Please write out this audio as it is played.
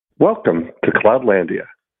Welcome to Cloudlandia.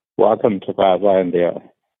 Welcome to Cloudlandia.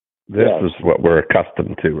 This is what we're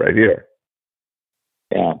accustomed to right here.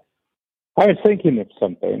 Yeah. I was thinking of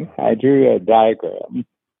something. I drew a diagram.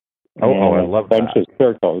 I love that. A bunch of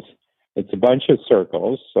circles. It's a bunch of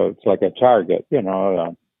circles, so it's like a target,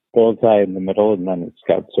 a bullseye in the middle, and then it's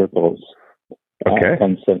got circles,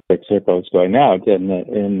 concentric circles going out. And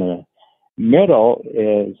in the middle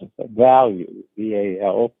is value,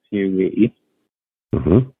 V-A-L-U-E.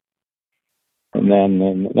 Mm-hmm. And then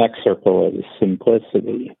the next circle is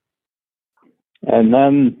simplicity. And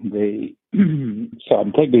then so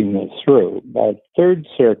I'm thinking this through. The third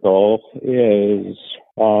circle is,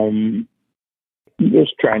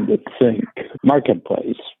 just trying to think,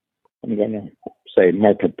 marketplace. I'm going to say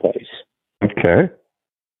marketplace. Okay.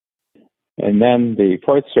 And then the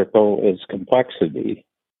fourth circle is complexity.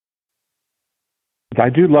 I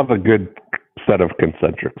do love a good set of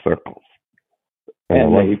concentric circles.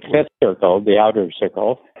 And the fifth circle, the outer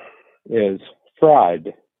circle, is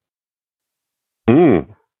fraud.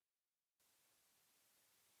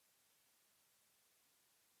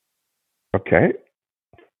 Okay.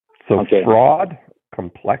 So fraud,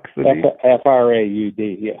 complexity.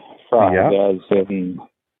 F-R-A-U-D, fraud. Yeah.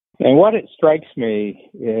 And what it strikes me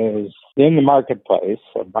is in the marketplace,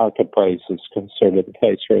 a marketplace is considered a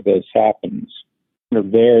place where this happens.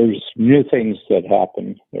 There's new things that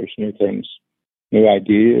happen. There's new things. New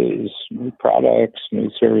ideas, new products,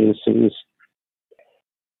 new services,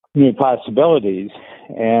 new possibilities.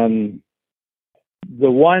 And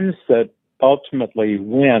the ones that ultimately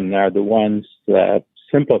win are the ones that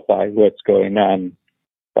simplify what's going on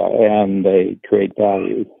and they create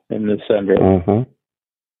value in the center. Mm-hmm.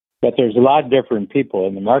 But there's a lot of different people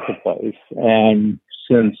in the marketplace. And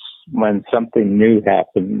since when something new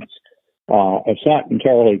happens, it's not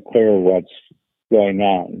entirely clear what's going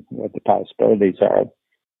on, what the possibilities are.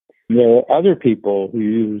 There are other people who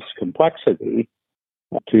use complexity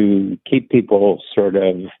to keep people sort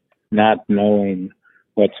of not knowing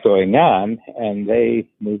what's going on, and they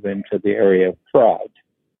move into the area of fraud.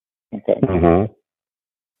 Okay. Mm-hmm.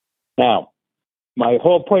 Now, my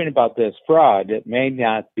whole point about this fraud, it may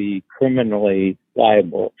not be criminally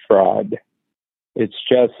liable fraud. It's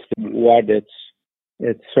just what it's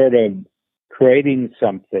sort of creating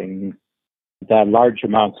something that large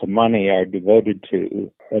amounts of money are devoted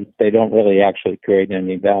to, but they don't really actually create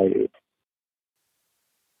any value.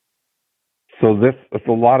 So it's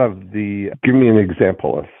a lot of give me an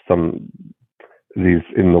example of some of these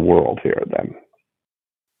in the world here then.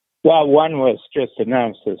 Well, one was just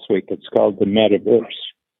announced this week. It's called the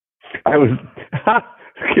Metaverse.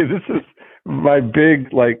 Okay, this is my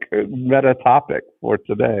big meta topic for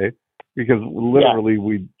today, because literally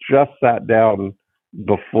we just sat down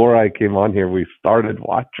before I came on here. We started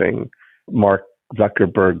watching Mark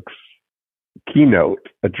Zuckerberg's keynote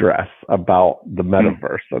address about the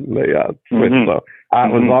metaverse and the Twitch. So it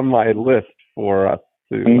was on my list for us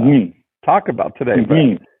to talk about today.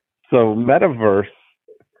 But, so metaverse,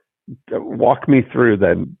 walk me through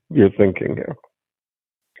then your thinking here.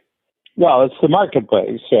 Well, it's the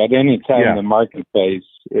marketplace. So at any time, the marketplace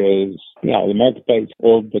is, the marketplace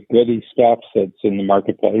holds the goody stuff that's in the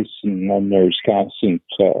marketplace, and then there's constant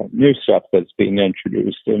new stuff that's being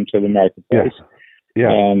introduced into the marketplace.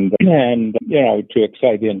 Yeah. And to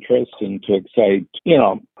excite interest and to excite,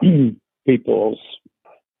 people's,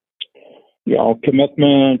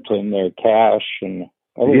 commitment and their cash and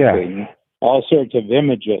everything. Yeah. All sorts of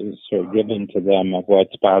images are given to them of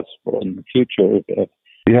what's possible in the future.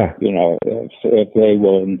 If they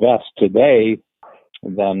will invest today,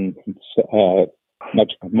 then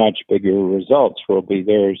much bigger results will be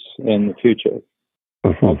theirs in the future.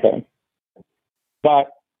 Mm-hmm. Okay.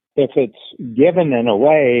 But if it's given in a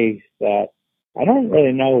way that I don't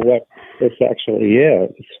really know what this actually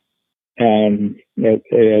is, and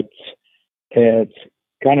it's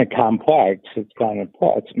kind of complex,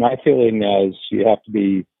 my feeling is you have to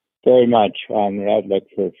be very much on the outlook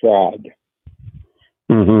for fraud.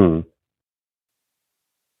 Mm-hmm.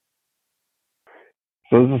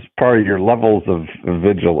 So this is part of your levels of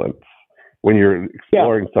vigilance. When you're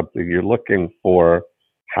exploring something, you're looking for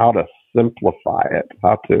how to simplify it,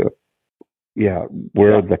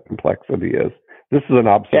 where the complexity is. This is an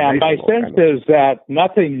observation. Yeah, my sense is that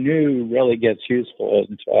nothing new really gets useful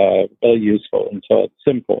until it's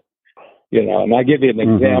simple. And I give you an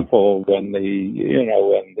example when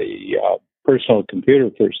the personal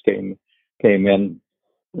computer first came in.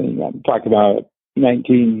 And I'm talking about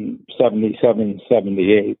 1977,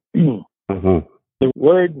 78. The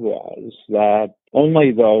word was that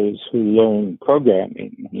only those who learn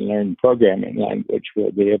programming language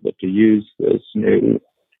will be able to use this new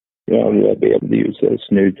they'll be able to use this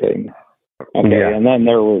new thing. Okay, Yeah. and then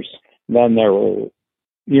there were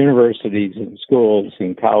universities and schools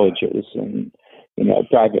and colleges and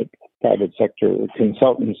private sector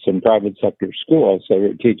consultants and private sector schools that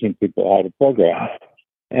were teaching people how to program.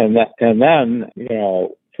 And then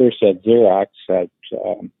first at Xerox at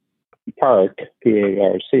PARC,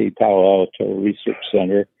 PARC, Palo Alto Research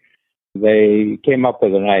Center, they came up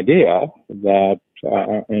with an idea that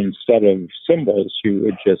instead of symbols, you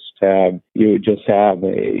would just have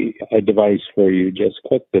a device where you just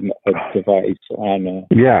click the device on a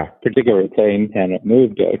particular thing and it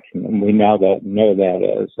moved it. And we now know that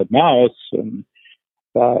as a mouse. And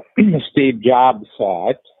Steve Jobs saw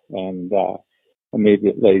it and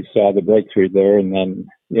immediately saw the breakthrough there. And then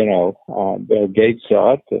Bill Gates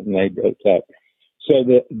saw it and they did that. So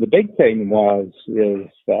the big thing is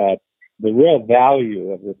that the real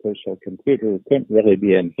value of the personal computer couldn't really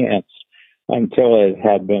be enhanced until it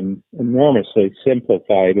had been enormously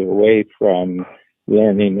simplified away from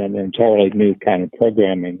learning an entirely new kind of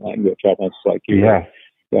programming language, almost like you were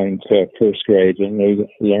going to first grade and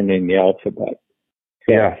learning the alphabet.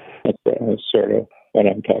 So that's sort of what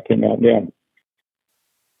I'm talking about, yeah.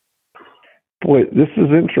 Boy, this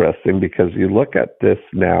is interesting because you look at this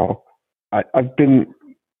now. I've been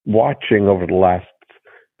watching over the last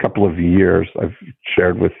couple of years, I've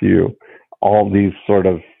shared with you all these sort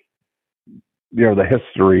of, the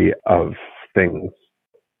history of things,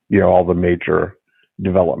 all the major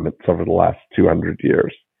developments over the last 200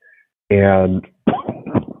 years. And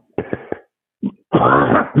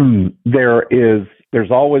there's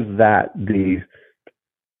always the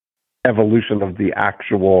evolution of the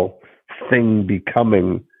actual thing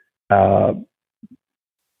becoming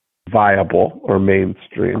viable or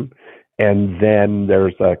mainstream. And then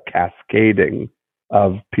there's a cascading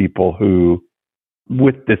of people who,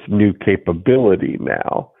 with this new capability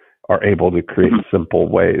now, are able to create simple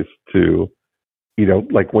ways to,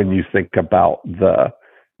 like when you think about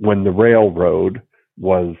when the railroad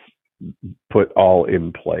was put all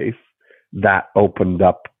in place, that opened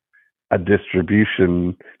up a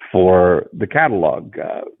distribution for the catalog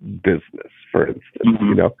business, for instance,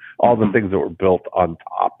 all the things that were built on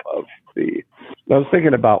top of I was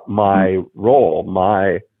thinking about my role,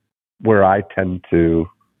 where I tend to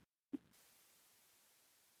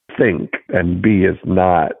think and be is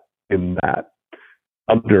not in that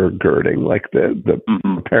undergirding, like the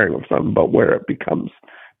preparing of something, but where it becomes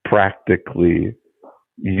practically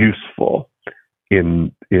useful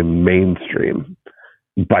in mainstream.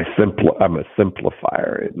 I'm a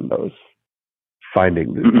simplifier in those,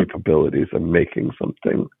 finding the capabilities and making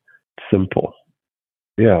something simple.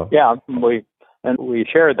 Yeah. Yeah, we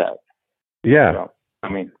share that. Yeah. So, I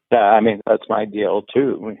mean that's my deal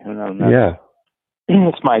too.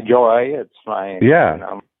 It's my joy. It's my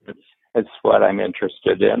it's what I'm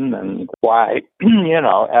interested in, and why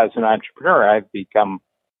as an entrepreneur I've become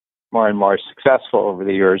more and more successful over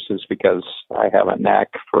the years is because I have a knack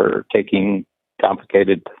for taking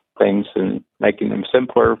complicated things and making them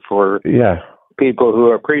simpler for people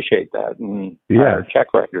who appreciate that and are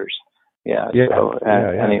check writers.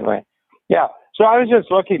 Anyway. So I was just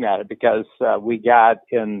looking at it because I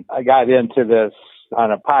got into this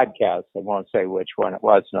on a podcast. I won't say which one it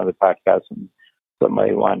was, another podcast, and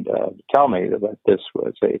somebody wanted to tell me that this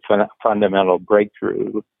was a fundamental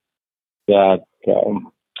breakthrough that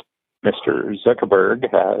Mr.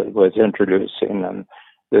 Zuckerberg was introducing, and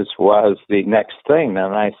this was the next thing.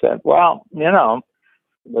 And I said, well,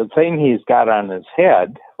 the thing he's got on his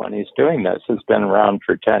head when he's doing this has been around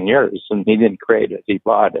for 10 years, and he didn't create it. He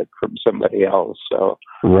bought it from somebody else. So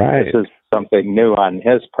this is something new on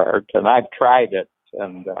his part. And I've tried it,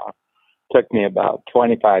 and it took me about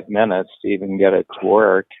 25 minutes to even get it to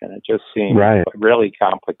work. And it just seemed really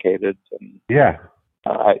complicated. And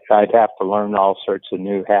I'd have to learn all sorts of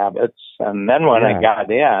new habits. And then when I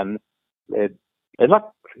got in, it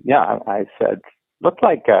looked, I said, looked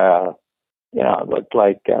like a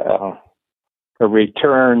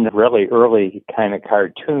return, really early kind of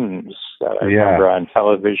cartoons that I remember on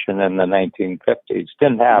television in the 1950s.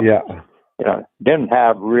 Didn't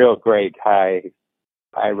have real great high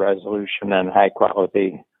resolution and high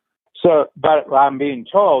quality. So, but I'm being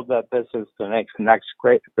told that this is the next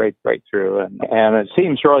great breakthrough, and it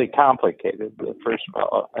seems really complicated. First of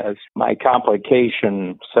all, as my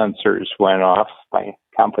complication sensors went off, my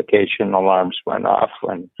complication alarms went off,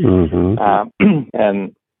 and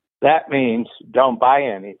that means don't buy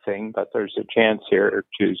anything, but there's a chance here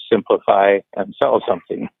to simplify and sell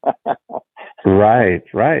something. Right.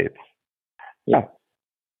 Yeah.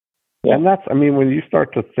 And that's, when you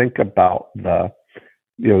start to think about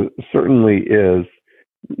certainly is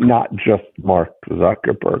not just Mark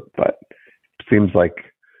Zuckerberg, but it seems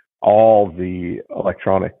like all the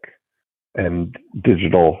electronic and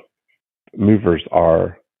digital movers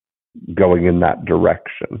are going in that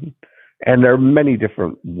direction. And there are many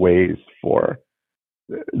different ways for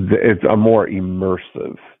it's a more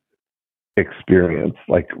immersive experience,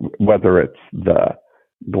 like whether it's the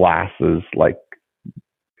glasses, like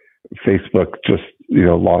Facebook just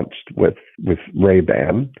launched with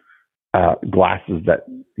Ray-Ban glasses that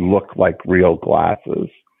look like real glasses,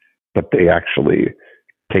 but they actually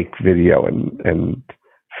take video and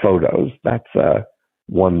photos. That's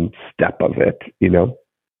one step of it,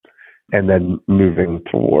 and then moving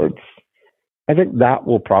towards, I think that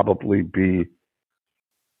will probably be,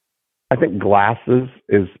 I think glasses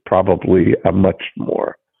is probably a much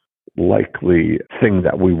more likely thing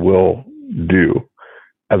that we will do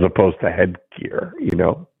as opposed to headgear,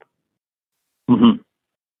 Mm-hmm.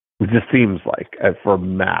 It just seems like for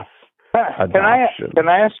mass adoption. Can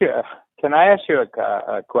I ask you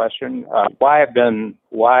a question? Why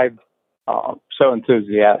I've so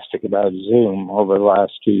enthusiastic about Zoom over the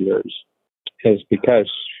last 2 years is because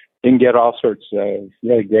you can get all sorts of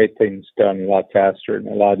really great things done a lot faster and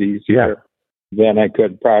a lot easier than I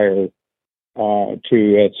could prior to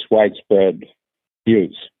its widespread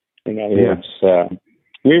use. In other words,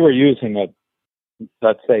 we were using it,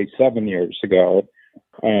 let's say, 7 years ago,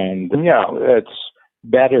 and it's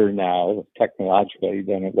better now technologically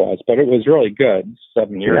than it was, but it was really good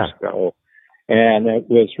 7 years ago. And it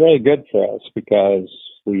was really good for us because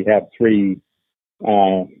we have three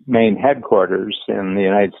main headquarters in the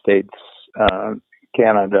United States,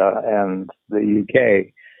 Canada, and the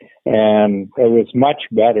UK. And it was much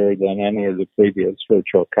better than any of the previous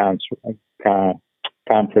virtual conferencing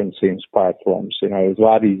platforms. It was a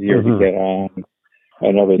lot easier to get on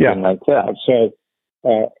and everything like that. So,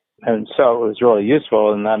 and so it was really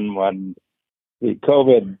useful. And then when the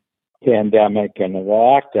COVID pandemic and the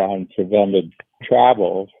lockdown prevented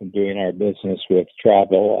travel from doing our business with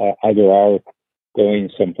travel, either our going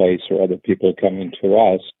someplace or other people coming to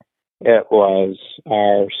us, it was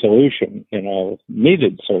our solution,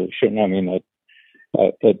 needed solution. I mean,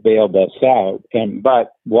 it bailed us out.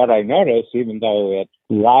 But what I noticed, even though it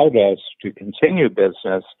allowed us to continue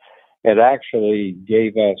business, it actually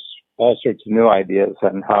gave us all sorts of new ideas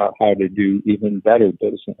on how to do even better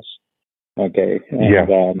business. Okay.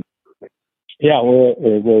 And,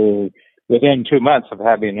 we're within 2 months of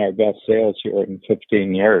having our best sales year in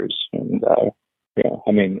 15 years. And,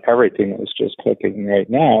 everything is just clicking right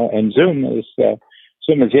now. And Zoom is the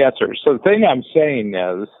answer. So the thing I'm saying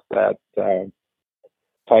is that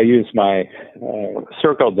if I use my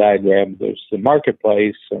circle diagram, there's the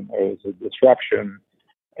marketplace and there's a disruption.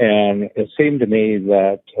 And it seemed to me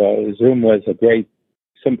that Zoom was a great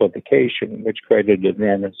simplification, which created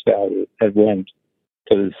enormous value that went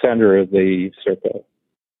to the center of the circle.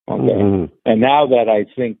 Okay. Mm-hmm. And now that I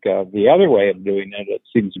think of the other way of doing it, it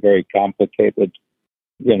seems very complicated.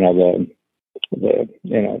 The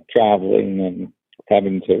traveling and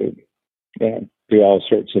having to do all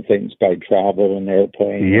sorts of things by travel and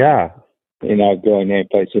airplane. Yeah. Going any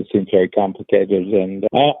place, it seems very complicated. And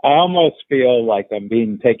I almost feel like I'm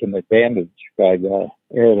being taken advantage by the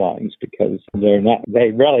airlines because they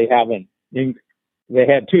really haven't. They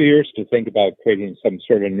had 2 years to think about creating some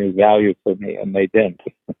sort of new value for me, and they didn't.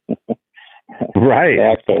 Right.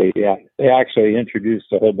 They actually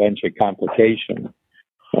introduced a whole bunch of complication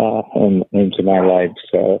into my life.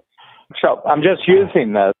 So I'm just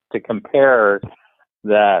using this to compare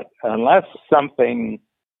that unless something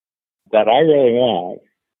that I really want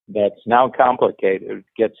that's now complicated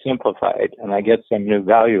gets simplified and I get some new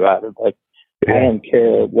value out of it, I don't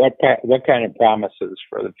care what kind of promises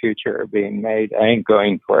for the future are being made. I ain't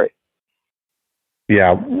going for it.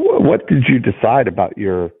 Yeah. What did you decide about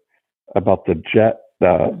the jet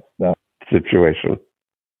situation?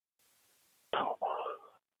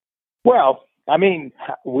 Well, I mean,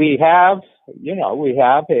 we have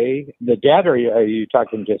the jet, or are you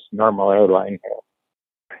talking just normal airline here?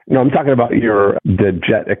 No, I'm talking about the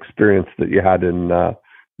jet experience that you had in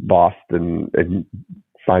Boston and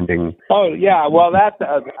finding. Oh yeah, well that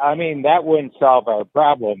wouldn't solve our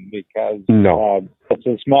problem because it's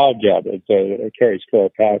a small jet. It carries 4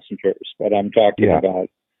 passengers. But I'm talking about,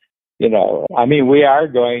 we are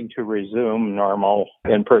going to resume normal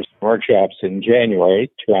in-person workshops in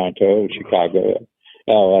January, Toronto, Chicago,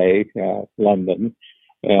 LA, London,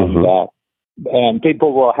 and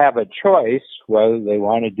people will have a choice whether they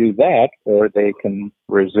want to do that or they can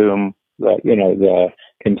resume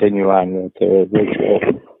continue on with the virtual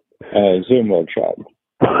Zoom workshop.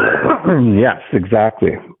 Yes,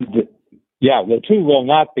 exactly. Yeah, the two will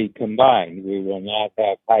not be combined. We will not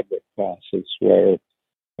have hybrid classes where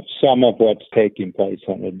some of what's taking place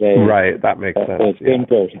on a day. Right, that makes sense. Is in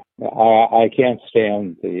person. I can't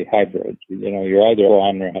stand the hybrid. You're either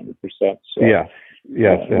on or 100%. So, yes.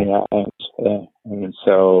 And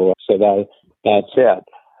so that's it.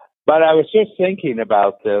 But I was just thinking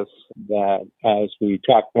about this, that as we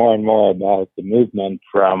talk more and more about the movement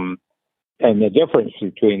from, and the difference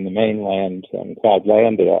between the mainland and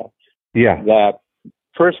Cloudlandia, that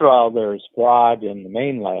first of all, there's fraud in the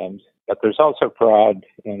mainland, but there's also fraud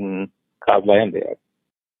in Cloudlandia.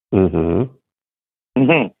 Mm-hmm.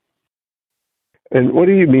 Mm-hmm. And what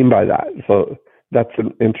do you mean by that? So that's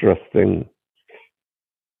an interesting...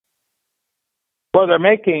 Well, they're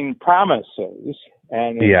making promises,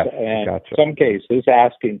 and gotcha. in some cases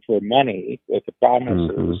asking for money with the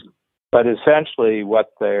promises. Mm-hmm. But essentially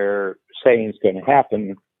what they're saying is going to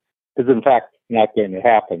happen is, in fact, not going to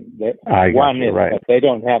happen. One is that they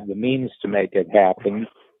don't have the means to make it happen,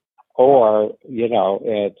 or,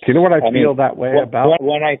 it's... Do you know what I feel that way about?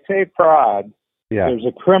 When I say fraud, there's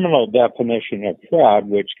a criminal definition of fraud,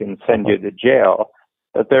 which can send you to jail.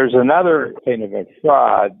 But there's another kind of a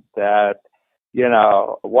fraud that,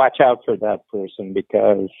 watch out for that person,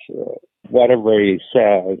 because whatever he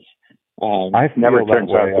says never turns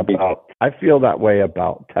out to be. I feel that way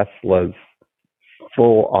about Tesla's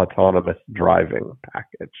full autonomous driving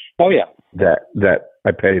package. Oh, yeah. That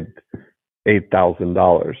I paid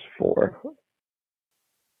 $8,000 for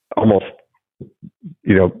almost,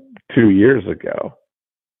 2 years ago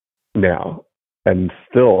now, and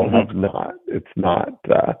still have not. It's not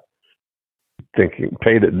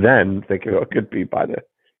paid it then, thinking it could be by the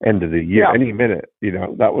end of the year, any minute. There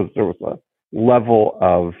was a level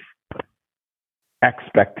of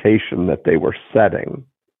expectation that they were setting,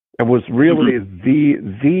 and was really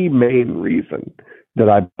the main reason that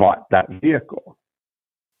I bought that vehicle,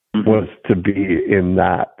 was to be in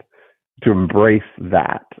that, to embrace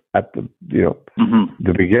that at the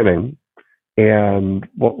the beginning. And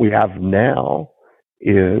what we have now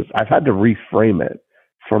is, I've had to reframe it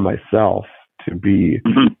for myself to be,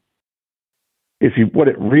 what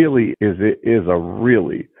it really is, it is a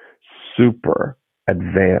really super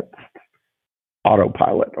advanced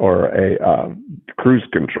autopilot, or a cruise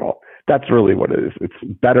control. That's really what it is.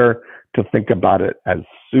 It's better to think about it as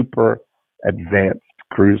super advanced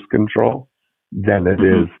cruise control than it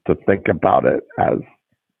is to think about it as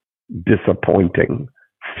disappointing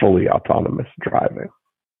fully autonomous driving.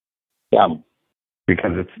 Yeah.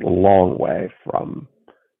 Because it's a long way from...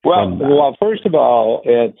 Well, first of all,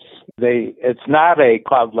 it's not a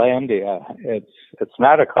Cloudlandia. It's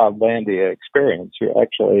not a Cloudlandia experience. You're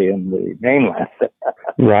actually in the mainland.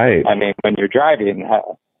 Right. I mean, when you're driving,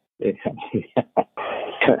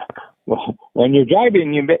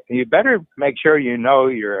 you better make sure you know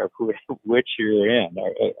which you're in.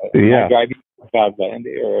 Am I driving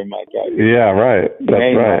Cloudlandia, or am I driving? Yeah, right. That's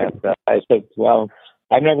mainland? right. I said, well,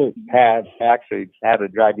 I've never had a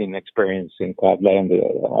driving experience in Cloudlandia.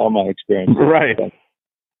 All my experiences, right?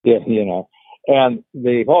 And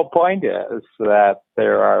the whole point is that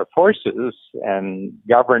there are forces and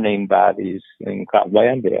governing bodies in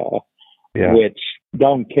Cloudlandia which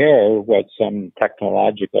don't care what some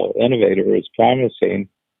technological innovator is promising.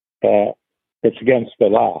 It's against the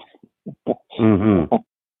law.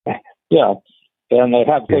 Yeah, and they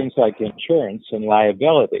have things like insurance and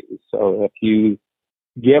liability. So if you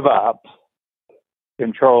give up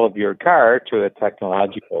control of your car to a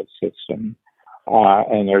technological system,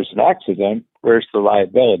 and there's an accident, where's the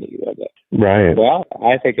liability with it? Right. Well,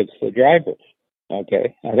 I think it's the driver.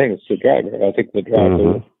 Okay, I think it's the driver. I think the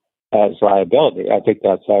driver has liability. I think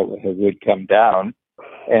that's how it would come down.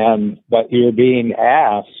 But you're being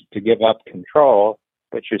asked to give up control,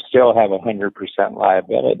 but you still have 100%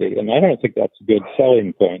 liability, and I don't think that's a good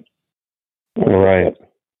selling point. Right.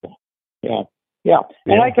 Yeah,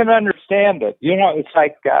 and I can understand it. It's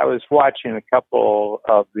like I was watching a couple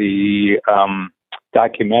of the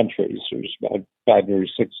documentaries. There's about 5 or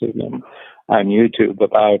 6 of them on YouTube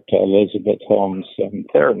about Elizabeth Holmes and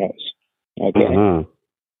Theranos. Okay,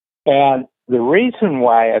 and the reason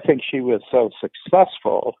why I think she was so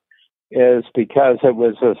successful is because it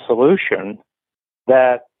was a solution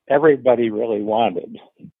that everybody really wanted.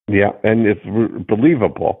 Yeah, and it's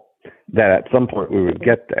believable that at some point we would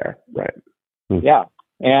get there, right? Yeah,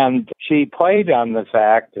 and she played on the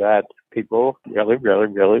fact that people really, really,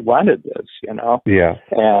 really wanted this, Yeah.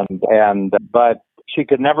 But she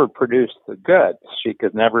could never produce the goods. She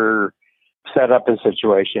could never set up a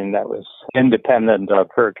situation that was independent of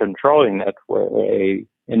her controlling it, where a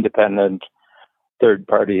independent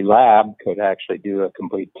third-party lab could actually do a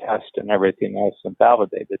complete test and everything else and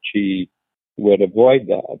validate it, she would avoid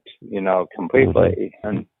that, completely. Mm-hmm.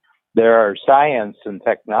 And there are science and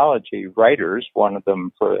technology writers, one of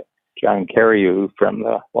them for John Carreyrou from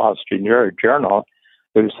the Wall Street Journal,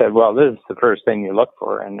 who said, well, this is the first thing you look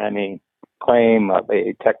for in any claim of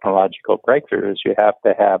a technological breakthrough is you have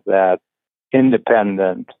to have that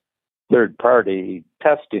independent third-party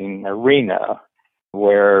testing arena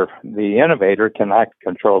where the innovator cannot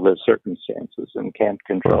control the circumstances and can't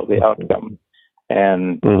control the outcome.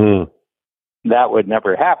 And that would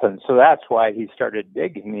never happen. So that's why he started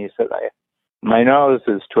digging. He said, my nose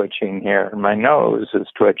is twitching here. My nose is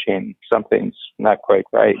twitching. Something's not quite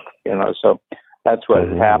right, so that's what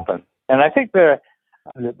had happened. And I think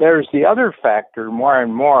there's the other factor more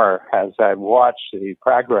and more as I've watched the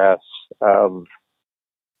progress of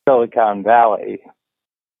Silicon Valley,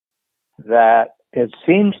 that it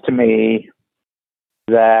seems to me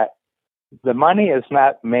that the money is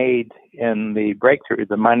not made in the breakthrough.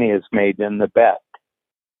 The money is made in the bet.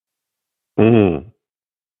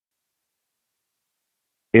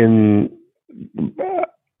 In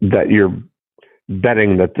that you're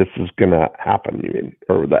betting that this is going to happen, you mean,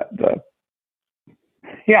 or that the...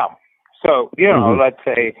 Yeah. So, let's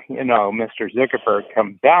say, Mr. Zuckerberg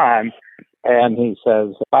comes on and he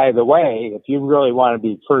says, by the way, if you really want to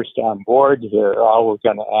be first on board here, all we're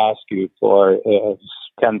going to ask you for is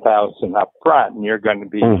 $10,000 up front, and you're going to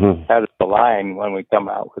be head of the line when we come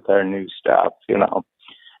out with our new stuff,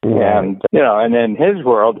 And, and in his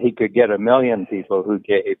world, he could get 1 million people who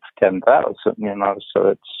gave 10,000, so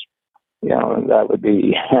it's, that would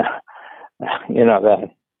be,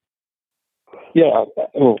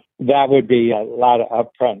 that would be a lot of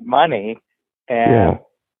upfront money. And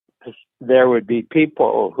there would be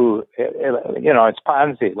people who, it's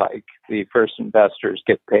Ponzi, like the first investors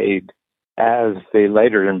get paid as the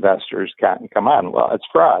later investors can come on. Well, it's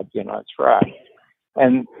fraud, it's fraud.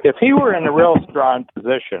 And if he were in a real strong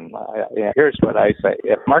position, here's what I say.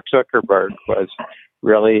 If Mark Zuckerberg was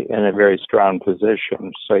really in a very strong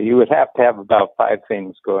position, so you would have to have about 5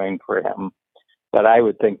 things going for him that I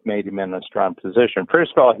would think made him in a strong position.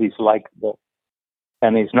 First of all, he's likable.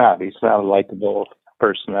 And he's not. He's not a likable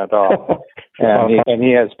person at all. and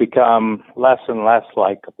he has become less and less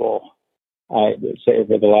likable, I would say,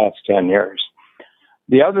 over the last 10 years.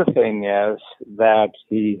 The other thing is that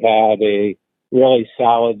he had a really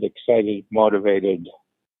solid, excited, motivated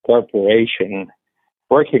corporation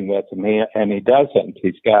working with him, and he doesn't.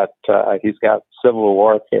 He's got civil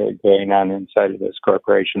warfare going on inside of this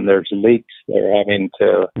corporation. There's leaks. They're having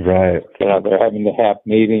to they're having to have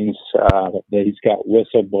meetings. He's got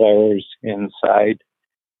whistleblowers inside,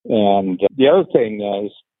 and the other thing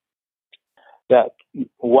is that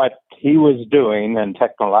what he was doing, and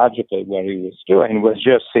technologically what he was doing, was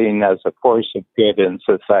just seen as a force of good in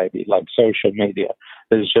society. Like social media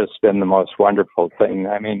has just been the most wonderful thing.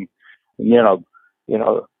 I mean,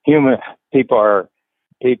 human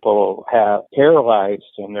people have paralyzed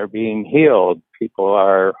and they're being healed. People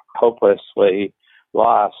are hopelessly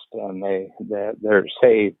lost and they're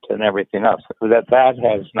saved and everything else. That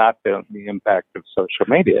has not been the impact of social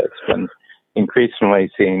media. It's been increasingly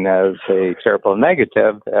seen as a terrible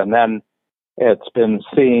negative, and then it's been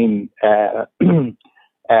seen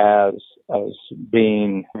as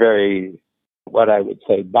being very, what I would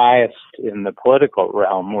say, biased in the political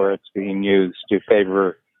realm, where it's being used to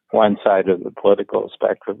favor one side of the political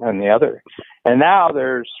spectrum and the other. And now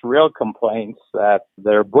there's real complaints that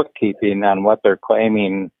their bookkeeping on what they're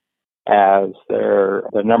claiming as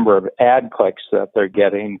the number of ad clicks that they're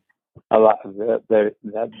getting.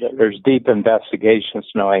 There's deep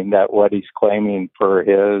investigations knowing that what he's claiming for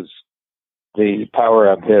the power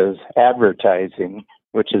of his advertising,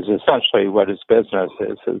 which is essentially what his business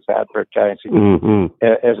is advertising. Well,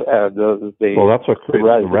 that's what creates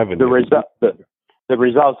the revenue. The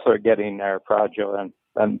results they're getting are fraudulent,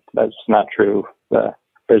 and that's not true. The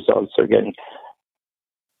results they're getting.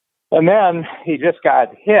 And then he just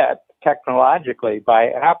got hit technologically by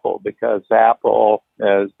Apple, because Apple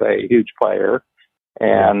is a huge player,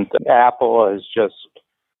 and Apple has just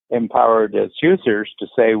empowered its users to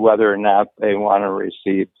say whether or not they want to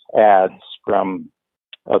receive ads from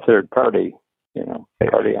a third party,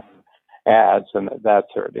 party ads, and that's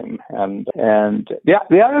hurt him. And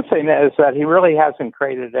the other thing is that he really hasn't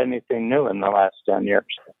created anything new in the last 10 years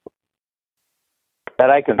that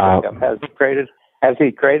I can think of. Has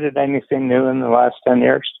he created anything new in the last 10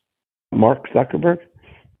 years? Mark Zuckerberg?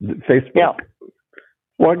 Facebook? Yeah.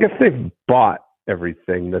 Well, I guess they've bought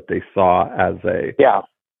everything that they saw as a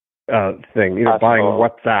thing. Buying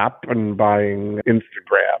WhatsApp and buying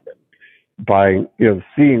Instagram. buying,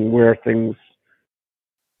 seeing where things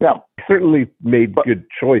certainly made good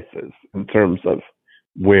choices in terms of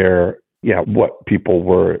where, what people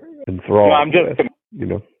were enthralled with,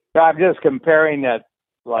 I'm just comparing it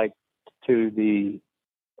like to the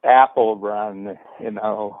Apple run, I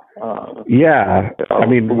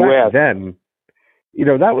mean, back then,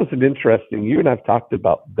 that was an interesting, you and I've talked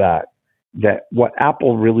about that what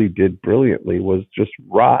Apple really did brilliantly was just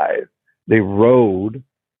ride. They rode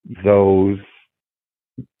those,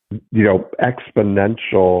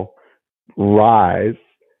 exponential rise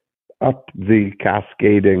up the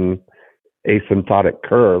cascading asymptotic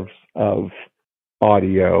curves of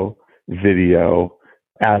audio, video,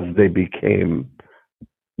 as they became,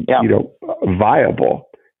 viable,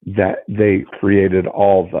 that they created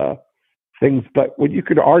all the things. But when you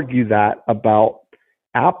could argue that about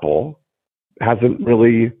Apple, hasn't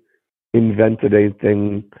really invented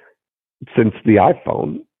anything since the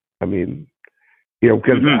iPhone. I mean,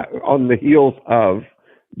 because on the heels of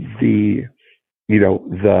the,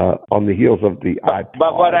 on the heels of the iPod.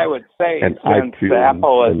 But what I would say,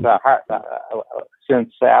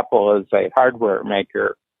 since Apple is a hardware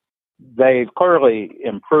maker, they've clearly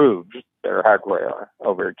improved their hardware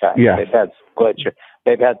over time. Yeah. They've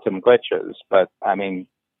had some glitches, but I mean,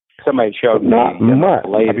 somebody showed me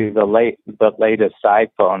the latest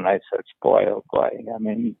iPhone. I said, boy, oh boy. I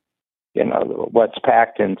mean, what's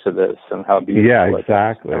packed into this and how beautiful it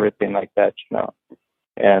is, everything like that,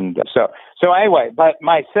 And so anyway, but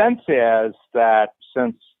my sense is that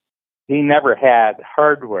since he never had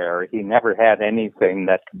hardware, he never had anything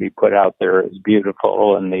that could be put out there as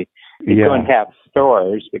beautiful, and he couldn't have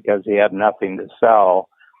stores because he had nothing to sell.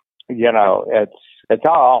 It's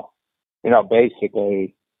all,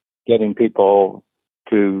 basically getting people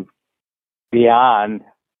to be on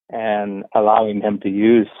and allowing them to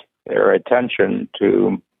use their attention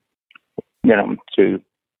to, to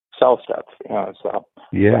sell stuff,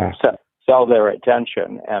 sell their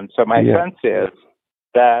attention. And so my sense is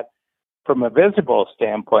that from a visible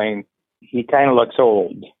standpoint, he kind of looks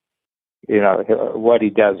old. What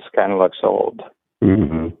he does kind of looks old.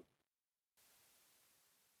 Mm-hmm.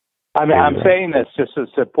 I mean, I'm saying this just to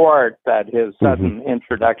support that his sudden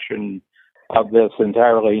introduction of this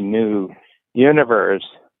entirely new universe.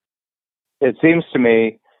 It seems to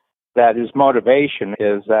me that his motivation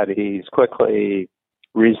is that he's quickly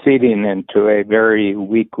receding into a very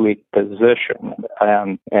weak position.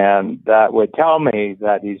 And that would tell me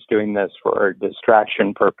that he's doing this for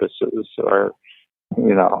distraction purposes, or,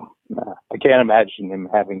 I can't imagine him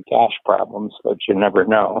having cash problems, but you never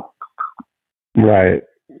know. Right.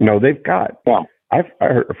 No, they've got, I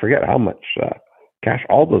forget how much cash,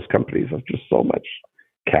 all those companies have just so much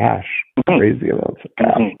cash, crazy amounts of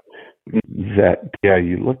cash. That,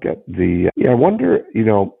 you look at I wonder,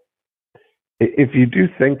 if you do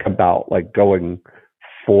think about like going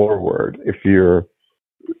forward, if you're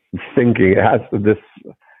thinking, it has this,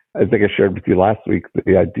 I think I shared with you last week,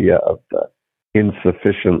 the idea of the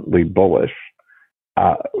insufficiently bullish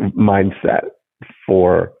mindset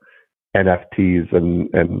for NFTs and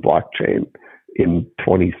blockchain in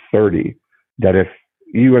 2030, that if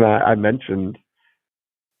you and I mentioned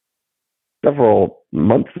several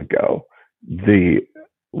months ago, the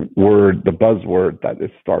buzzword that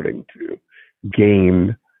is starting to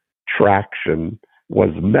gain traction was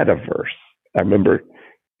metaverse. I remember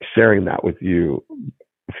sharing that with you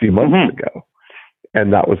a few months ago.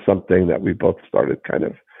 And that was something that we both started kind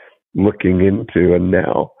of looking into. And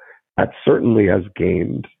now that certainly has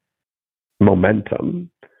gained momentum.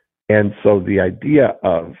 And so the idea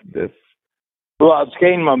of this. Well, it's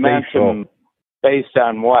gained momentum based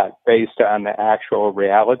on what? Based on the actual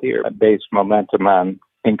reality, or based momentum on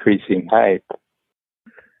increasing hype?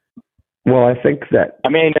 Well, I think that. I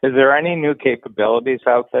mean, is there any new capabilities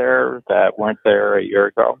out there that weren't there a year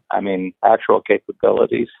ago? I mean, actual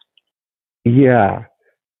capabilities. Yeah,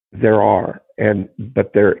 there are.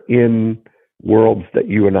 But they're in worlds that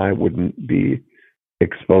you and I wouldn't be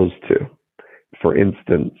exposed to. For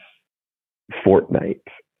instance, Fortnite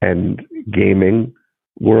and gaming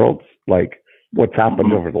worlds, like what's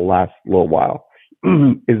happened over the last little while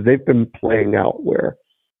is they've been playing out where,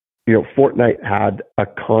 Fortnite had a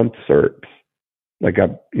concert, like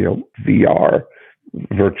a, VR,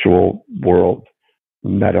 virtual world,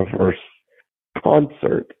 metaverse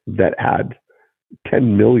concert that had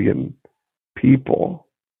 10 million people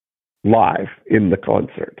live in the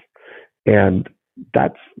concert. And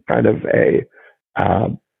that's kind of a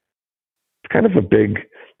big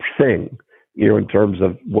thing, in terms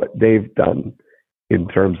of what they've done, in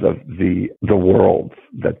terms of the worlds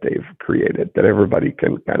that they've created, that everybody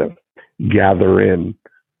can kind of gather in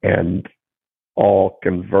and all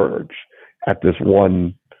converge at this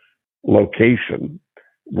one location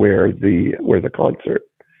where the concert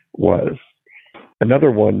was.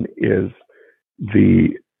 Another one is the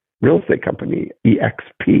real estate company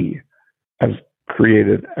EXP has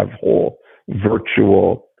created a whole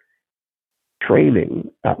virtual training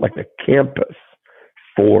at like a campus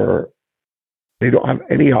for, they don't have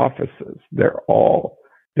any offices. They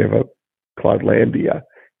have a Cloudlandia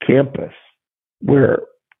campus where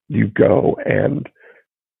you go and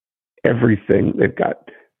everything, they've got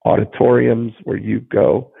auditoriums where you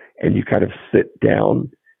go and you kind of sit down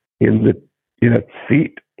in a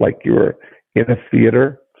seat like you were in a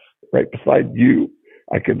theater right beside you.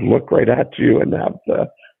 I could look right at you and have the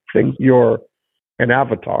thing. You're an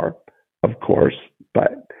avatar, of course,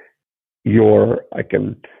 but I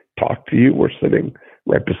can talk to you. We're sitting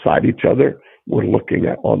right beside each other. We're looking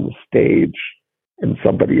at on the stage and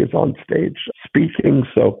somebody is on stage speaking.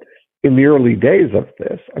 So in the early days of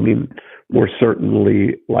this, I mean, we're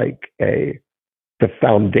certainly like the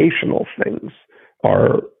foundational things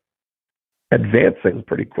are advancing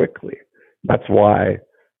pretty quickly. That's why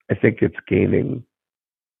I think it's gaining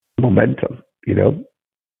momentum, you know?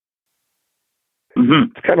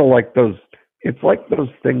 Mm-hmm. It's kind of like it's like those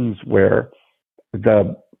things where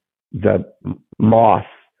the moth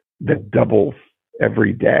that doubles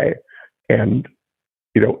every day, and,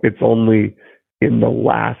 you know, it's only in the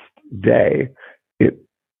last day, it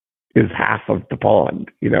is half of the pond,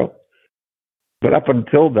 you know? But up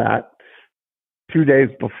until that, 2 days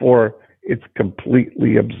before it's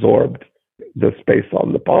completely absorbed the space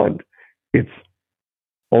on the pond, it's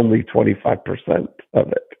only 25%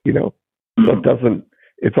 of it, you know? So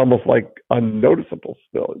it's almost like unnoticeable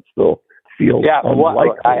still. It still feels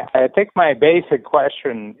unlikely. Well, I think my basic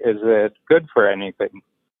question is it good for anything?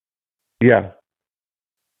 Yeah.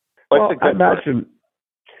 What's it good for?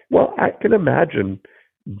 Well, I can imagine,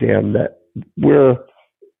 Dan, that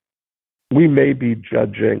we may be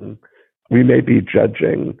judging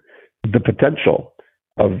the potential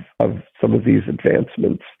of some of these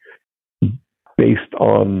advancements based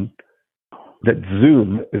on that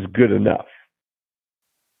Zoom is good enough,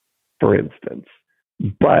 for instance.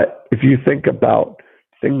 But if you think about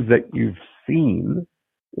things that you've seen,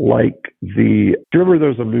 like do you remember there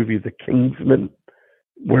was a movie, The Kingsman,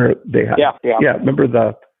 where they had, remember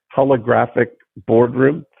the holographic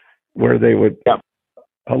boardroom where they would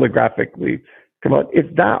holographically come on?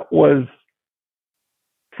 If that was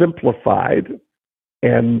simplified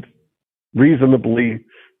and reasonably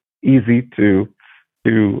easy to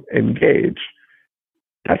engage,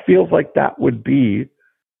 that feels like that would be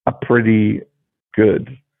a pretty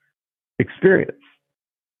good experience,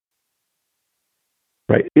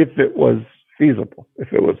 right? If it was feasible,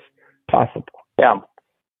 if it was possible.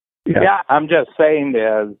 Yeah, I'm just saying,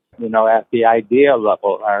 at the idea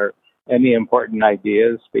level, are any important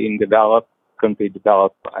ideas being developed can be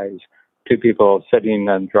developed by two people sitting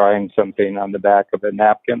and drawing something on the back of a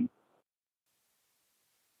napkin?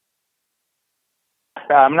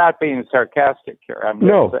 I'm not being sarcastic here. I'm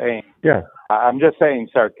just saying. Yeah. I'm just saying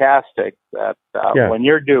sarcastic that when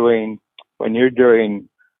you're doing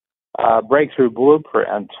Breakthrough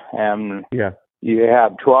Blueprint and you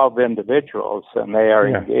have 12 individuals and they are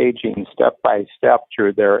engaging step by step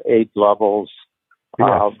through their 8 levels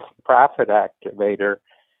of Profit Activator,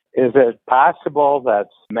 is it possible that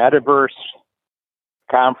Metaverse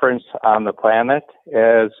conference on the planet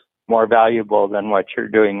is more valuable than what you're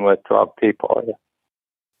doing with 12 people?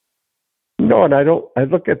 No, and I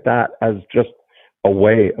look at that as just a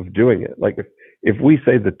way of doing it. Like if we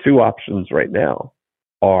say the two options right now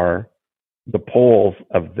are the poles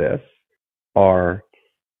of this are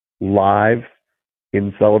live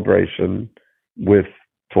in celebration with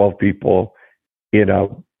 12 people in a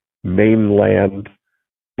mainland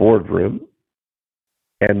boardroom,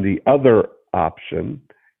 and the other option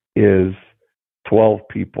is 12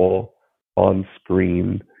 people on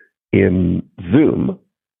screen in Zoom,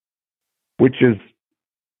 which is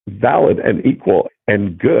valid and equal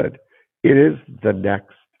and good. It is the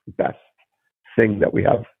next best thing that we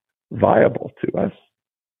have viable to us.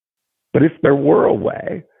 But if there were a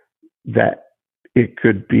way that it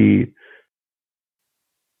could be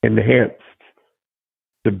enhanced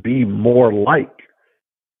to be more like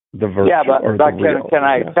the virtual or the real. Can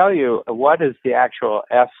I tell you what is the actual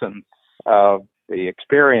essence of the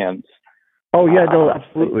experience? Oh yeah, no,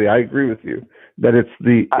 absolutely. I agree with you that it's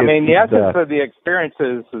the. The essence of the experience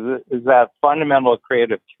is that fundamental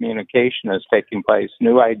creative communication is taking place.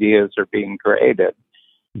 New ideas are being created.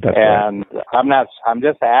 That's and right. I'm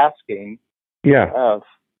just asking if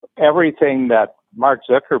everything that Mark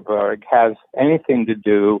Zuckerberg has anything to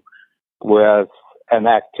do with an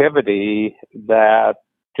activity that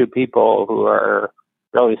two people who are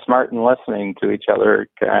really smart and listening to each other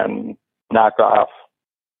can knock off.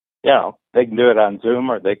 They can do it on Zoom,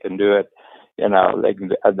 or they can do it.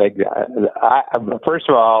 First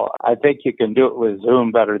of all, I think you can do it with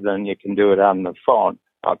Zoom better than you can do it on the phone.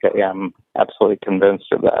 Okay, I'm absolutely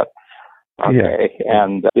convinced of that. Okay, yeah.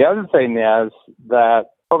 And the other thing is that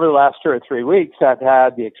over the last 2 or 3 weeks, I've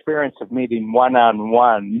had the experience of meeting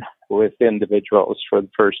one-on-one with individuals for the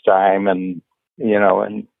first time, and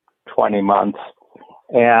in 20 months.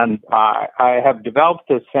 And I have developed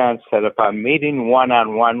a sense that if I'm meeting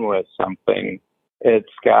one-on-one with something,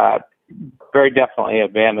 it's got very definitely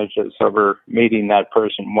advantages over meeting that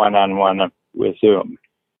person one-on-one with Zoom.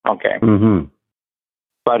 Okay. Mm-hmm.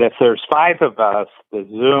 But if there's 5 of us, the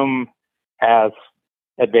Zoom has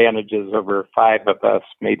advantages over 5 of us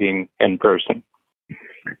meeting in person.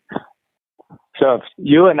 So if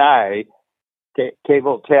you and I,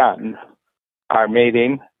 Table 10, are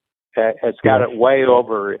meeting, it's got it way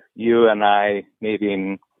over you and I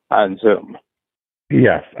meeting on Zoom.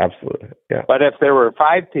 Yes, absolutely. Yeah. But if there were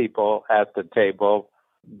 5 people at the table,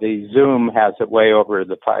 the Zoom has it way over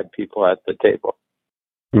the 5 people at the table.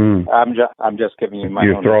 Mm. I'm just giving you my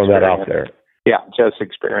You're own throwing experience. that out there. Yeah, just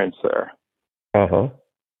experience there. Uh-huh.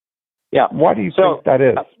 Yeah. Why do you think that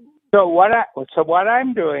is? So what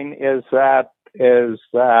I'm doing is that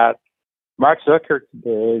Mark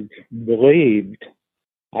Zuckerberg believed,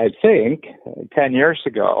 I think, 10 years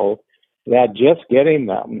ago, that just getting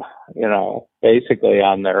them, basically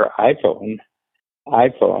on their iPhone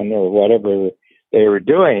or whatever they were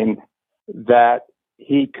doing, that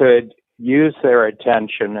he could use their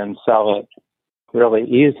attention and sell it really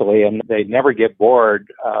easily, and they'd never get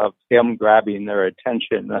bored of him grabbing their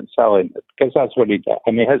attention and selling it, because that's what he does.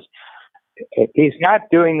 I mean, he's not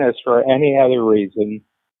doing this for any other reason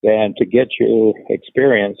than to get you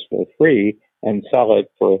experience for free and sell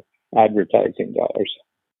it for advertising dollars.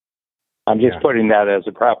 I'm just putting that as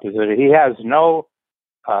a proposition. He has no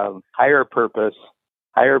higher purpose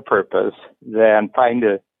than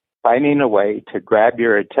finding a way to grab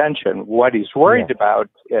your attention. What he's worried about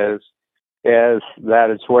is that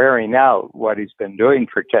it's wearing out what he's been doing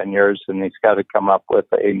for 10 years, and he's got to come up with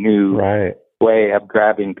a new way of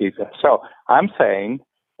grabbing people. So I'm saying,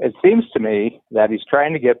 it seems to me that he's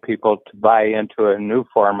trying to get people to buy into a new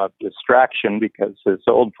form of distraction, because his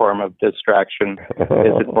old form of distraction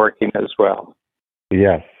isn't working as well.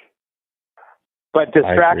 Yes. But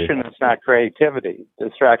distraction is not creativity.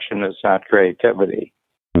 Distraction is not creativity.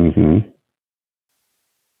 Mm-hmm.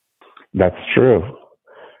 That's true.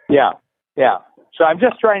 Yeah. So I'm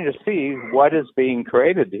just trying to see what is being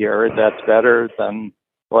created here that's better than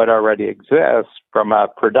what already exists from a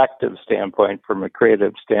productive standpoint, from a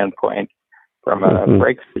creative standpoint, from a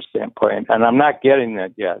breakthrough standpoint. And I'm not getting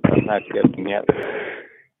that yet.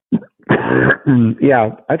 Yeah,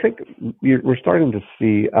 I think we're starting to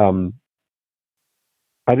see,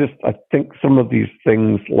 I think some of these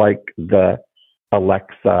things like the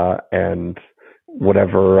Alexa and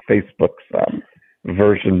whatever Facebook's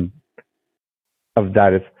version of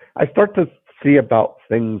that is, I start to see about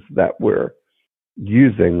things that we're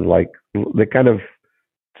using, like they kind of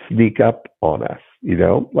sneak up on us,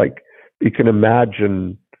 like you can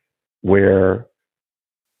imagine where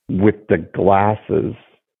with the glasses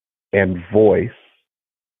and voice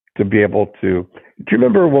to be able to, do you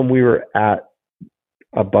remember when we were at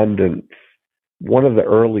Abundance, one of the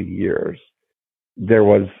early years, there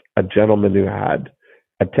was a gentleman who had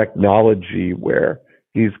a technology where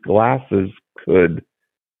these glasses could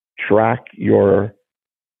track your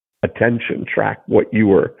attention, track what you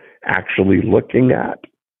were actually looking at,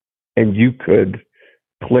 and you could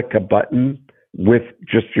click a button with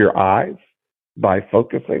just your eyes by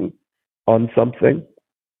focusing on something.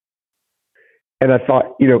 And I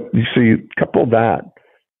thought, so you couple that,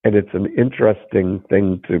 and it's an interesting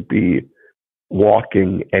thing to be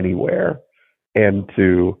walking anywhere and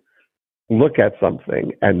to look at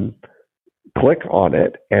something and click on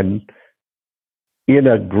it, and in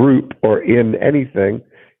a group or in anything,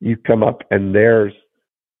 you come up and there's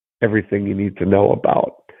everything you need to know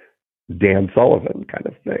about Dan Sullivan, kind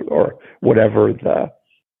of thing, or whatever the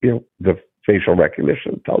facial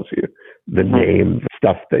recognition tells you, the name,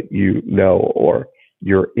 stuff that or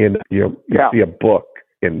you're in, you see a book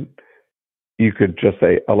and you could just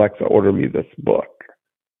say, Alexa, order me this book.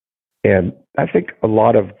 And I think a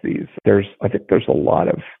lot of these, there's a lot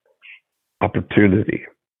of opportunity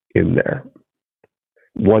in there.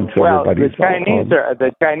 Once everybody's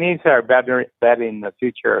the Chinese are betting the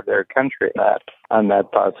future of their country on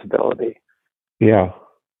that possibility. Yeah.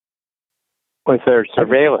 With their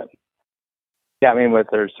surveillance. Yeah, I mean, with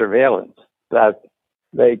their surveillance, that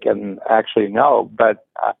they can actually know, but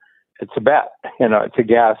it's a bet. It's a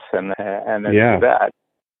guess, and it's a bet.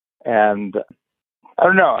 And I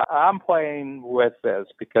don't know. I'm playing with this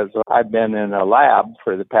because I've been in a lab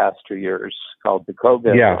for the past 2 years called the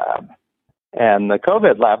COVID lab. And the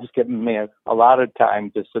COVID lab's given me a lot of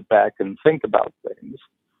time to sit back and think about things.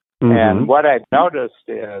 Mm-hmm. And what I've noticed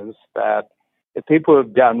is that the people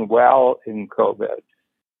who've done well in COVID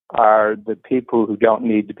are the people who don't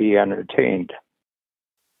need to be entertained.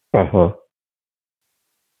 Uh-huh.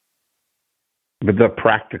 But the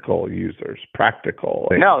practical users,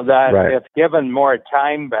 No, if given more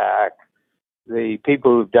time back, the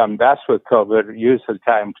people who've done best with COVID use the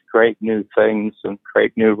time to create new things and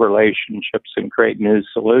create new relationships and create new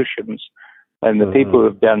solutions. And the people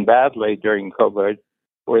who've done badly during COVID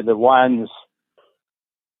were the ones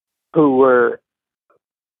who were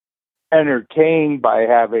entertained by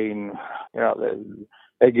having,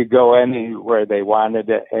 they could go anywhere they wanted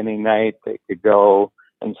any night. They could go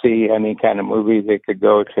and see any kind of movie. They could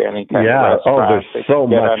go to any kind of restaurant. There's they so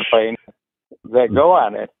could get much. On a plane. They go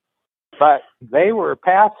on it. But they were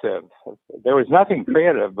passive. There was nothing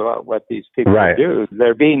creative about what these people do.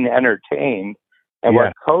 They're being entertained. And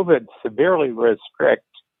what COVID severely restricts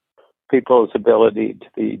people's ability to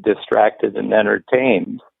be distracted and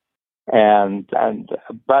entertained.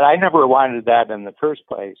 But I never wanted that in the first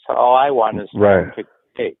place. All I want is time to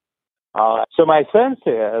create. So my sense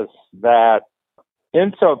is that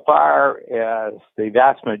insofar as the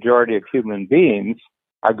vast majority of human beings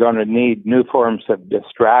are going to need new forms of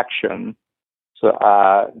distraction so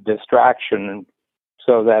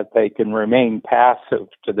that they can remain passive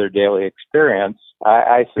to their daily experience,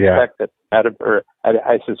 I suspect that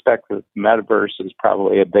the metaverse is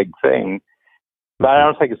probably a big thing. But I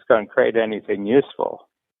don't think it's going to create anything useful.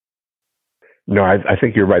 No, I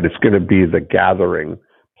think you're right. It's going to be the gathering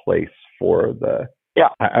place for the... Yeah.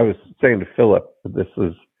 I was saying to Philip,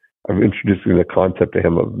 I'm introducing the concept to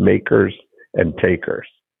him of makers and takers.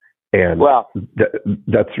 And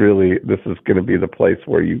that's really, this is going to be the place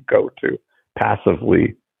where you go to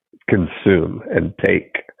passively consume and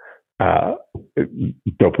take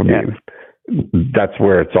dopamine. Yeah. That's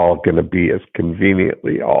where it's all going to be, is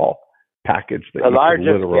conveniently all packaged. The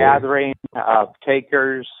largest gathering of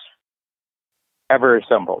takers ever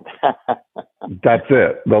assembled. That's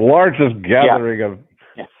it. The largest gathering of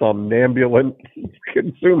somnambulant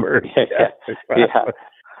consumers.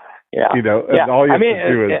 And all you have to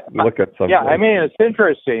do is look at something. Yeah, I mean, it's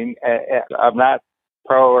interesting. I'm not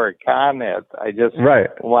pro or con it. I just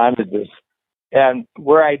wanted to. And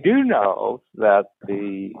where I do know that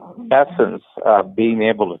the essence of being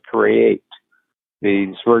able to create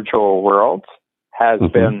these virtual worlds has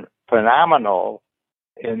been phenomenal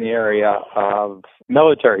in the area of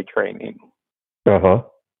military training. Uh-huh.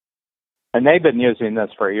 And they've been using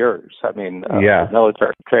this for years. I mean,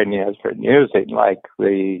 military training has been using, like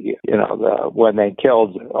when they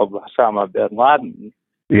killed Osama bin Laden.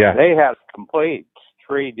 Yeah, they had a complete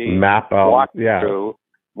 3D map walkthrough.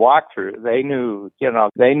 They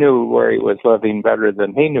knew where he was living better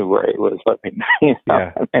than he knew where he was living.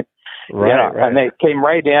 And they came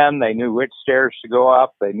right in. They knew which stairs to go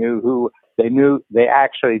up. They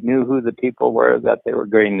actually knew who the people were that they were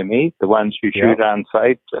going to meet, the ones you shoot on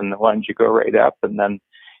sight and the ones you go right up. And then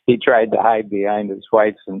he tried to hide behind his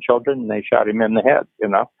wife and children, and they shot him in the head,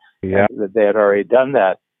 that they had already done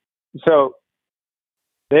that. So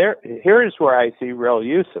here's where I see real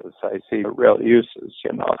uses. I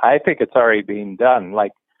think it's already being done.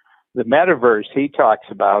 Like the metaverse he talks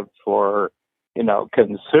about for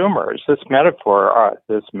consumers, this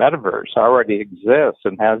metaverse already exists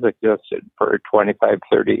and has existed for 25,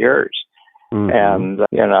 30 years.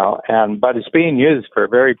 Mm-hmm. But it's being used for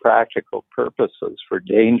very practical purposes, for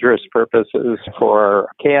dangerous purposes, for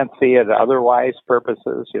can't see it otherwise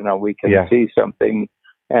purposes. We can see something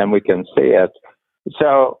and we can see it.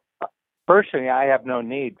 So personally, I have no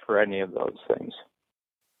need for any of those things.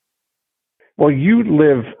 Well, you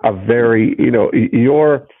live a very,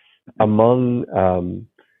 you're among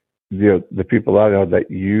the people I know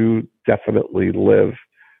that you definitely live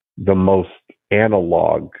the most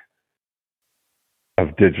analog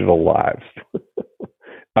of digital lives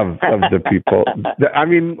of the people. I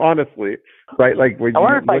mean, honestly, right? Like when you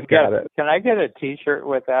look at it. Can I get a T-shirt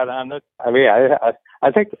with that on it? I mean,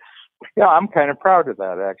 I think, I'm kind of proud of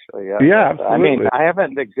that, actually. Yeah, absolutely. I mean, I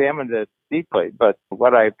haven't examined it deeply, but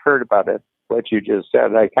what I've heard about it, what you just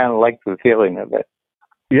said, I kind of like the feeling of it.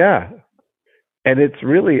 Yeah. And it's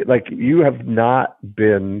really like you've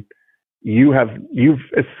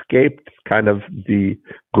escaped kind of the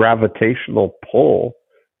gravitational pull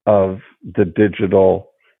of the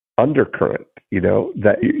digital undercurrent,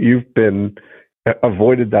 that you've been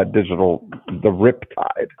avoided that the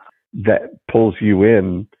riptide that pulls you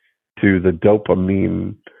in to the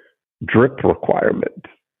dopamine drip requirement,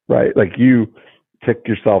 right? Like you took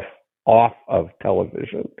yourself off of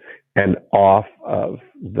television and off of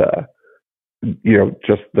the,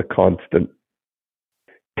 just the constant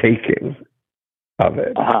taking of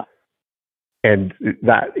it. Uh-huh. And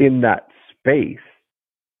that in that space,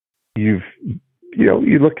 you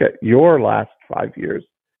look at your last 5 years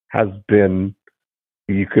has been,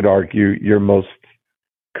 you could argue, your most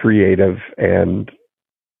creative and,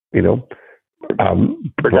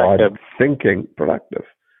 broad thinking, productive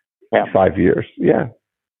 5 years. Yeah.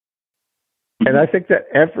 And I think that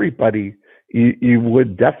everybody, we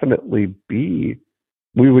would definitely be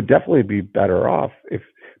better off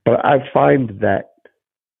but I find that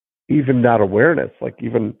even that awareness, like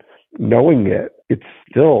even knowing it, it's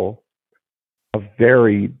still a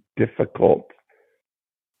very difficult,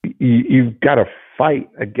 you've got to fight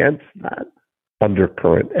against that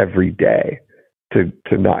undercurrent every day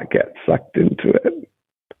to not get sucked into it.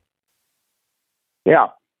 Yeah.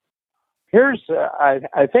 Here's,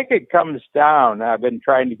 I think it comes down, I've been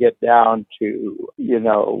trying to get down to,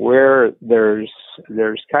 where there's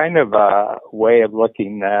kind of a way of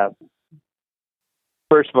looking at,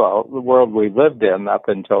 first of all, the world we lived in up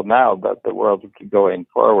until now, but the world going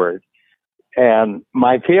forward. And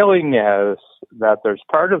my feeling is that there's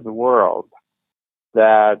part of the world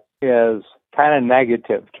that is kind of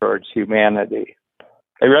negative towards humanity.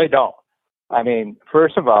 They really don't. I mean,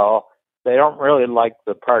 first of all, they don't really like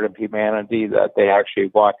the part of humanity that they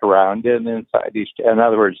actually walk around inside each. In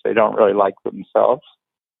other words, they don't really like themselves,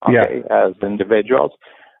 as individuals.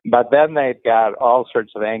 But then they've got all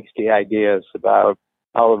sorts of angsty ideas about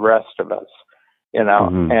all the rest of us,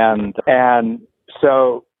 and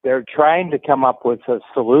so they're trying to come up with a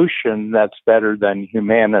solution that's better than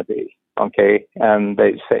humanity. Okay, and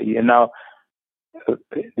they say,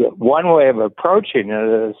 one way of approaching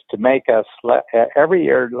it is to make us every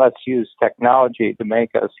year. Let's use technology to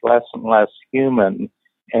make us less and less human,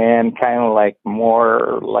 and kind of like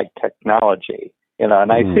more like technology. And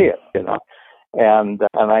I see it. And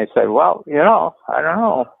I said, well, I don't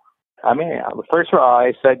know. I mean, first of all,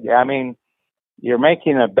 I said, you're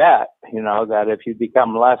making a bet, that if you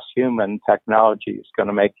become less human, technology is going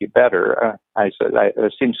to make you better. I said,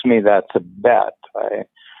 it seems to me that's a bet.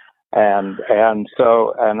 And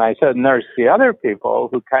I said, and there's the other people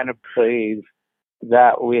who kind of believe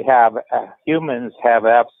that humans have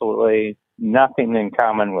absolutely nothing in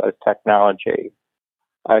common with technology,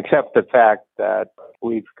 except the fact that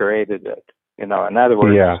we've created it. In other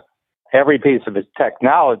words, every piece of its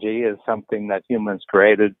technology is something that humans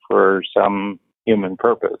created for some human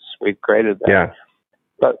purpose. We've created that. Yeah.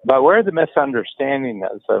 But where the misunderstanding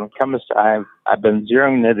is, and it comes to, I've been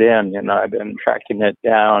zeroing it in, I've been tracking it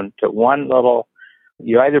down to one little,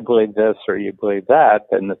 you either believe this or you believe that.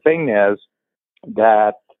 And the thing is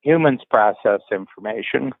that humans process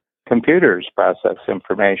information, computers process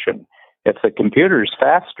information. If the computer's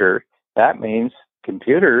faster, that means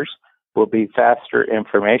computers will be faster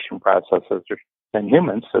information processors than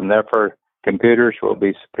humans, and therefore computers will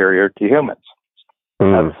be superior to humans.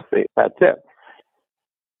 That's it.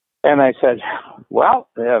 And I said, well,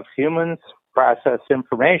 if humans process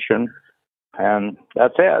information, and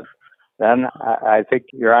that's it, then I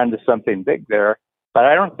think you're onto something big there. But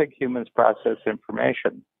I don't think humans process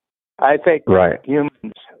information. I think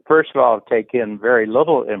humans, first of all, take in very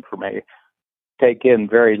little information,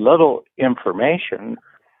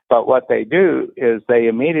 but what they do is they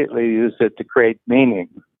immediately use it to create meaning.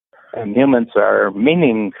 And humans are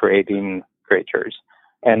meaning-creating creatures,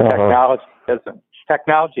 and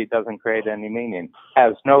technology doesn't create any meaning,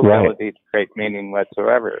 has no ability to create meaning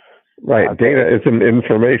whatsoever. Right. Data is an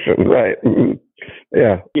information. Right.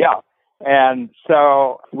 Yeah. Yeah. And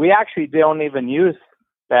so we actually don't even use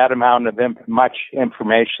that amount of much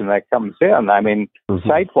information that comes in. I mean,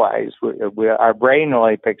 sight-wise, our brain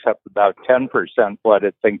only picks up about 10% what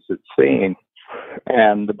it thinks it's seeing.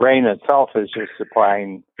 And the brain itself is just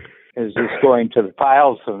going to the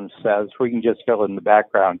files and says, we can just fill in the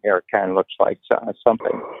background here. It kind of looks like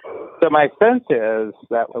something. So my sense is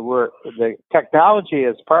that the technology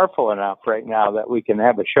is powerful enough right now that we can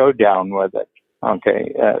have a showdown with it.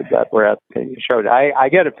 Okay, that we're at the showdown. I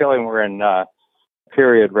get a feeling we're in a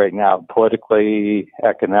period right now, politically,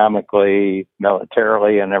 economically,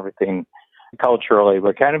 militarily, and everything. Culturally,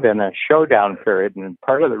 we're kind of in a showdown period, and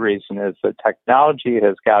part of the reason is that technology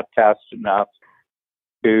has got fast enough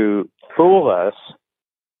to fool us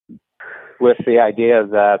with the idea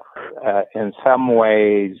that in some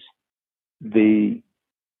ways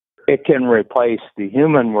it can replace the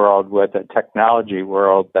human world with a technology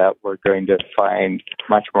world that we're going to find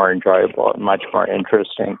much more enjoyable and much more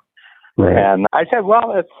interesting. Right. And I said,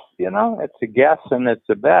 well, it's a guess and it's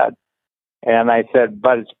a bet. And I said,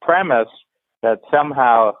 but it's premised that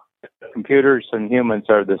somehow computers and humans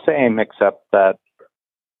are the same, except that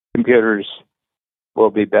computers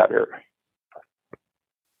will be better.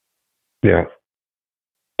 Yeah.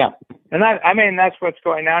 Yeah. And I mean, that's what's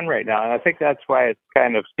going on right now. And I think that's why it's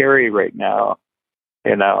kind of scary right now,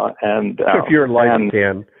 and of your life,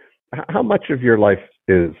 Dan, how much of your life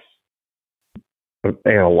is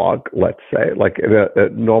analog, let's say, like a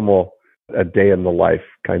normal, a day in the life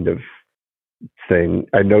kind of thing?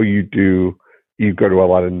 I know you go to a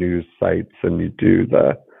lot of news sites and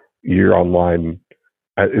you're online.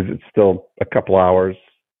 Is it still a couple hours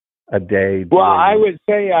a day? Well, I would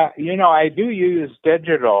say, I do use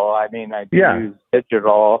digital. I mean, I do use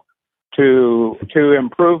digital to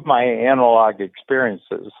improve my analog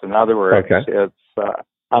experiences. In other words,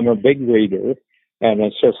 I'm a big reader, and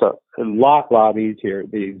it's just a lot easier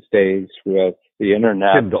these days with the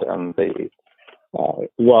internet. Kindle. And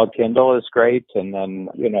Kindle is great, and then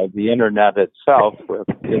the internet itself with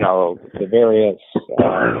the various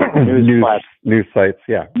news sites,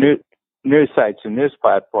 news sites and news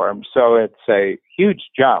platforms. So it's a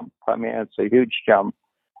huge jump. I mean, it's a huge jump.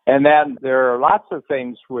 And then there are lots of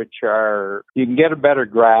things you can get a better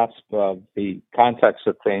grasp of the context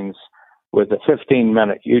of things with a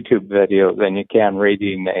 15-minute YouTube video than you can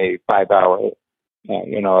reading a 5-hour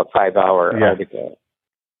article,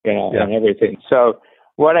 and everything. So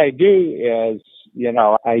what I do is,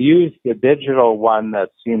 I use the digital one that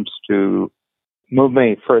seems to move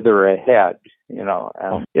me further ahead, and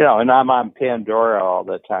I'm on Pandora all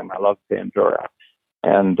the time. I love Pandora,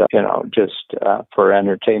 and just for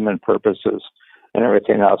entertainment purposes and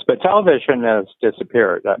everything else. But television has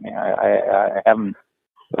disappeared. I mean, I haven't.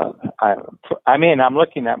 I'm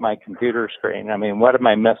looking at my computer screen. I mean, what am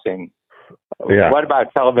I missing? Yeah. What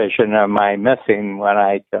about television am I missing when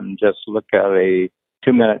I can just look at a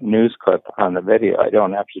 2-minute news clip on the video? I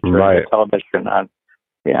don't have to turn the television on.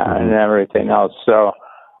 Yeah, and everything else. So,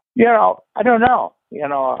 I don't know,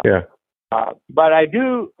 but I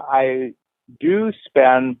do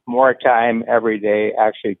spend more time every day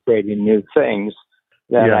actually creating new things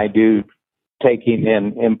than I do taking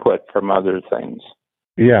in input from other things.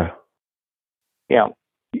 Yeah. Yeah.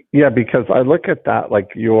 Yeah, because I look at that,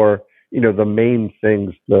 like the main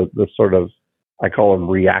things, the sort of, I call them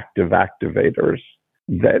reactive activators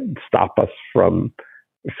that stop us from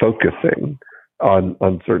focusing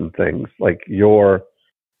on certain things. Like you're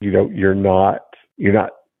not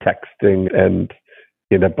texting and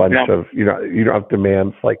in a bunch of, you don't have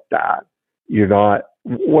demands like that. You're not,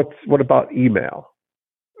 what about email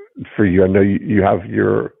for you? I know you have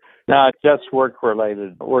your. No, it's just work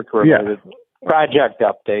related project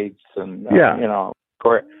updates and,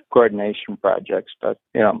 coordination projects, but,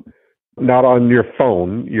 not on your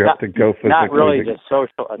phone. You have to go physically. Not really to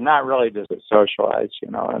socialize,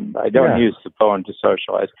 and I don't use the phone to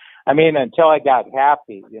socialize. I mean, until I got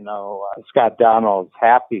Happy, Scott Donald's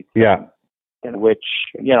Happy thing, which,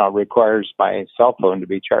 requires my cell phone to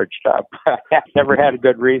be charged up. I've never had a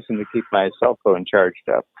good reason to keep my cell phone charged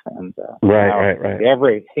up. And, right.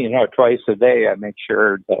 Every, twice a day, I make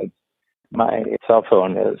sure that my cell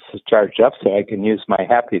phone is charged up so I can use my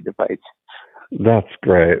Happy device. That's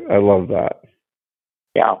great. I love that.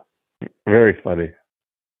 Yeah. Very funny.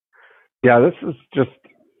 Yeah, this is just.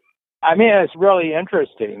 I mean, it's really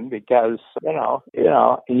interesting because,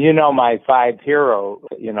 my 5 hero,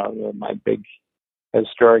 my big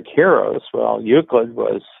historic heroes. Well, Euclid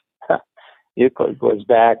was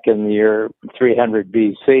back in the year 300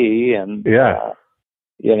 BC, and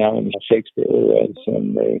and Shakespeare was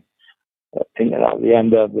in the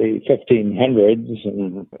end of the 1500s,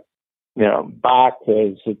 and Bach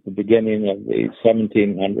was at the beginning of the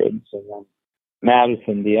 1700s, and then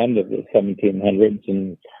Madison the end of the 1700s,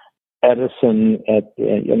 and Edison at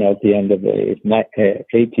the end of the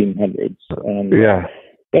 1800s, and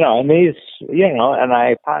and these and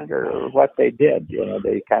I ponder what they did.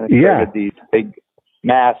 They kind of created these big,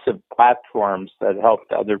 massive platforms that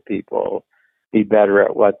helped other people be better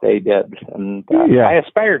at what they did, and I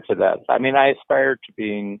aspire to that. I mean, I aspire to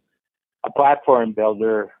being a platform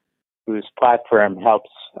builder whose platform helps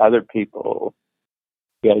other people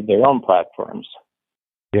build their own platforms.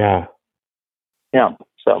 Yeah.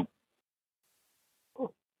 So.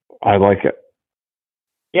 I like it.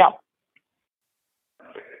 Yeah.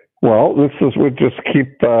 Well, we just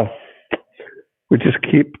keep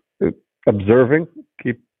observing,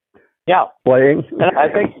 keep Yeah. playing. And I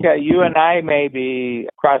think you and I may be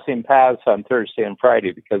crossing paths on Thursday and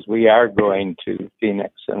Friday because we are going to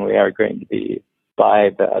Phoenix and we are going to be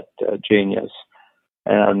live at Genius.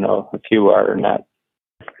 And I don't know if you are or not.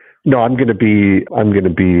 No, I'm going to be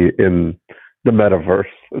in the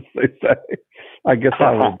metaverse, as they say. I guess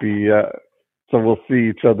I will be. So we'll see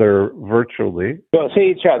each other virtually. We'll see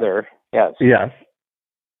each other. Yes. Yes.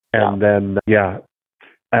 And then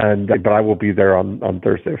but I will be there on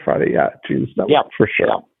Thursday, Friday. Yeah, Genius Network for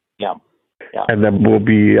sure. Yeah. And then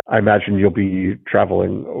I imagine you'll be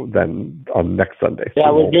traveling then on next Sunday.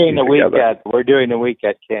 Yeah, we're doing the week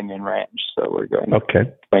at Canyon Ranch, so we're going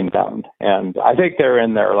down. And I think they're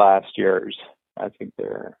in their last years. I think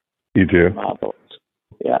they're You do. models.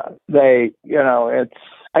 Yeah.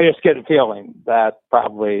 I just get a feeling that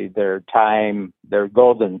probably their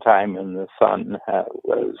golden time in the sun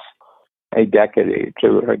was a decade or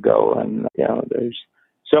two ago. And, there's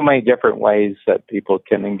so many different ways that people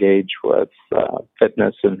can engage with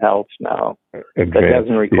fitness and health now. That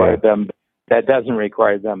doesn't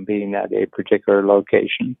require them being at a particular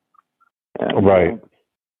location. And, right.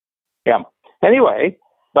 Yeah. Anyway,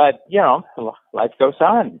 but life goes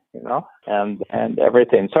on, and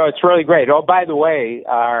everything. So it's really great. Oh, by the way,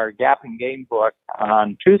 our Gap and Gain book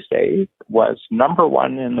on Tuesday was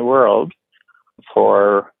 #1 in the world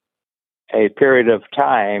for a period of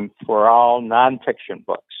time for all nonfiction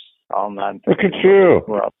books. Look at you.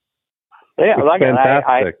 World. Yeah,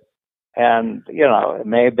 fantastic. It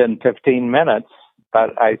may have been 15 minutes,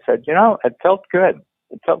 but I said, it felt good.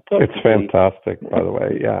 It felt good. It's fantastic, by the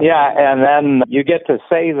way. Yeah. Yeah, and then you get to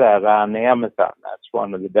say that on Amazon. That's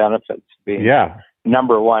one of the benefits of being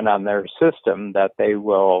 #1 on their system that they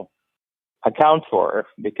will account for,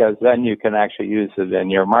 because then you can actually use it in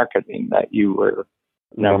your marketing that you were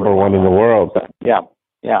 #1 in the world. Yeah.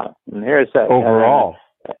 And here's that overall.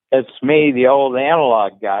 It's me, the old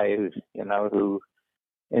analog guy, who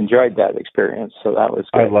enjoyed that experience. So that was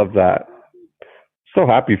good. I love that. So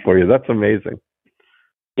happy for you. That's amazing.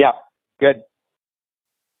 Yeah. Good.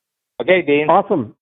 Okay, Dean. Awesome.